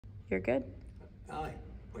you're good. Hi,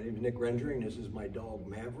 my name is Nick Rendering. This is my dog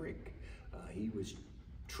Maverick. He was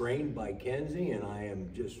trained by Kenzie, and I am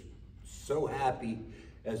just so happy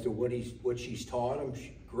as to what she's taught him. She's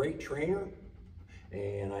a great trainer,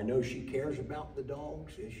 and I know she cares about the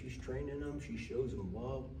dogs as she's training them. She shows them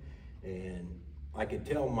love, and I can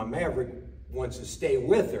tell my Maverick wants to stay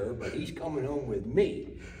with her, but he's coming home with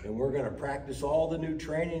me, and we're going to practice all the new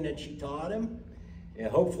training that she taught him. And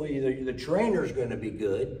hopefully the trainer's going to be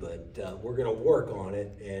good, but we're going to work on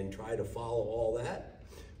it and try to follow all that.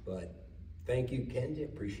 But thank you, Kenzie.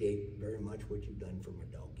 Appreciate very much what you've done for my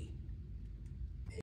dog.